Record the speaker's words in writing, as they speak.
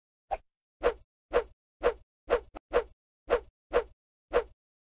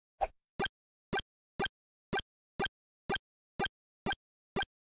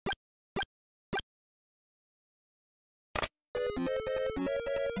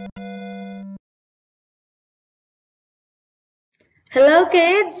Hello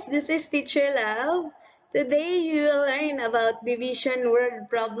kids, this is Teacher Love. Today you will learn about division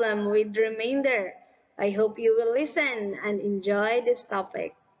word problem with remainder. I hope you will listen and enjoy this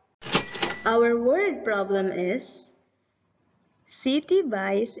topic. Our word problem is Siti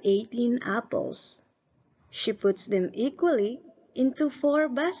buys 18 apples. She puts them equally into 4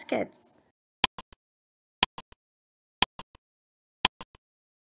 baskets.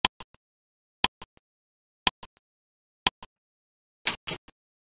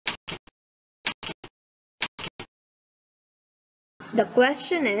 The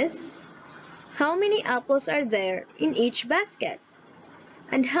question is, how many apples are there in each basket?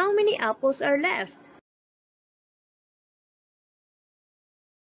 And how many apples are left?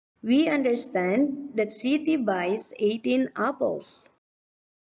 We understand that Siti buys 18 apples.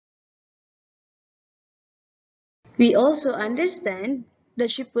 We also understand that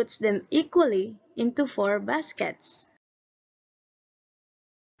she puts them equally into 4 baskets.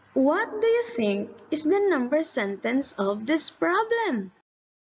 What do you think is the number sentence of this problem?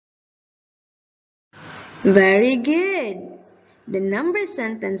 Very good. The number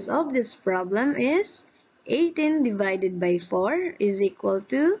sentence of this problem is 18 divided by 4 is equal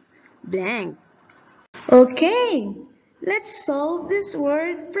to blank. Okay, let's solve this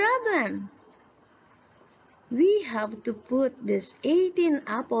word problem. We have to put these 18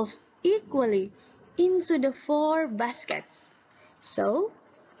 apples equally into the 4 baskets. So,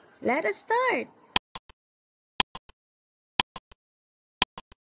 let us start.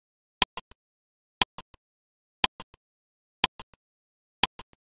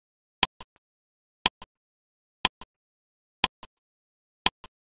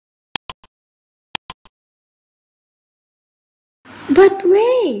 But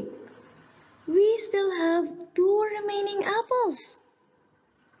wait! We still have 2 remaining apples.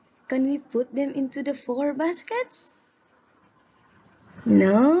 Can we put them into the 4 baskets?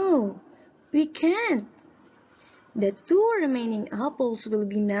 No, we can't. The 2 remaining apples will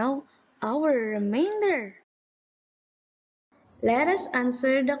be now our remainder. Let us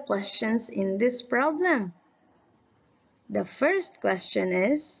answer the questions in this problem. The first question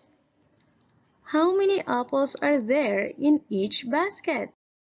is, how many apples are there in each basket?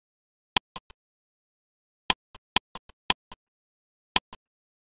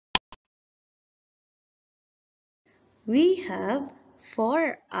 We have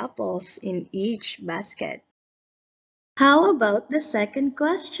 4 apples in each basket. How about the second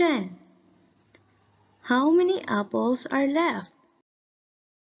question? How many apples are left?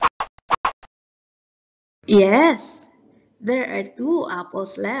 Yes, there are 2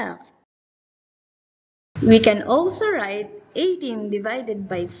 apples left. We can also write 18 divided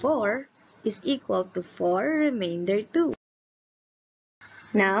by 4 is equal to 4 remainder 2.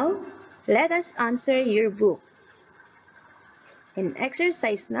 Now, let us answer your book. In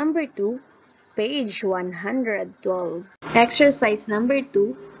exercise number 2, page 112. Exercise number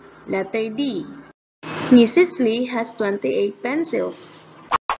 2, letter D. Mrs. Lee has 28 pencils.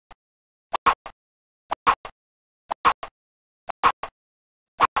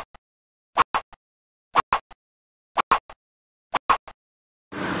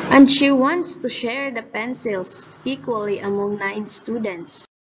 And she wants to share the pencils equally among 9 students.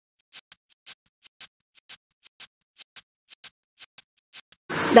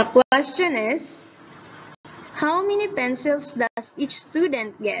 The question is, how many pencils does each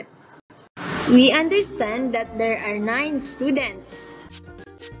student get? We understand that there are 9 students.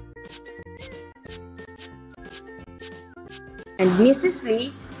 And Mrs.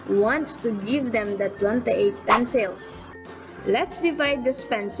 Lee wants to give them the 28 pencils. Let's divide these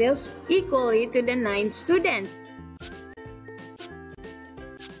pencils equally to the 9 students.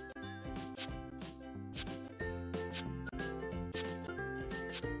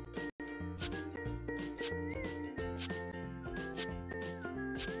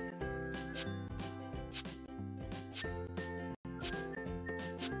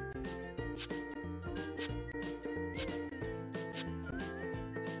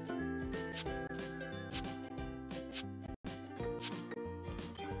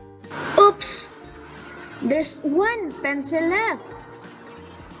 Oops! There's 1 pencil left.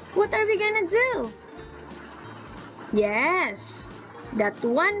 What are we gonna do? Yes, that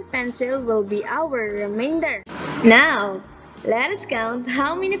 1 pencil will be our remainder. Now, let us count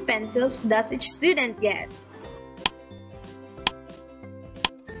how many pencils does each student get.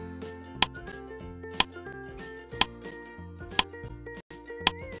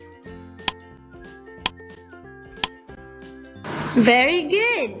 Very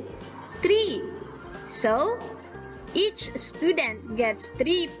good! 3. So, each student gets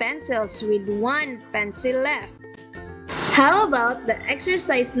 3 pencils with 1 pencil left. How about the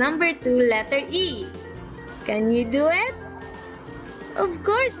exercise number 2, letter E? Can you do it? Of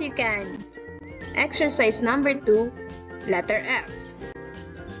course you can. Exercise number 2, letter F.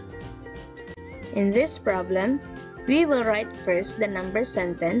 In this problem, we will write first the number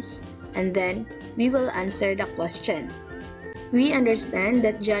sentence and then we will answer the question. We understand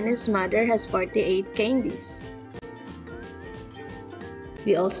that Johnny's mother has 48 candies.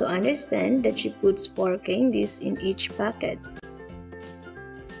 We also understand that she puts 4 candies in each packet.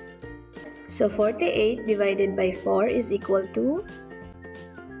 So 48 divided by 4 is equal to?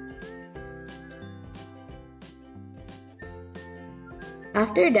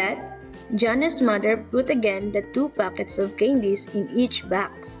 After that, Johnny's mother put again the 2 packets of candies in each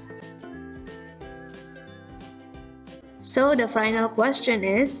box. So the final question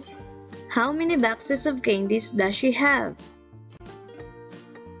is, how many boxes of candies does she have?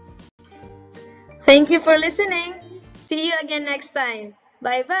 Thank you for listening. See you again next time.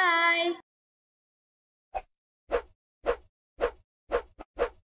 Bye-bye.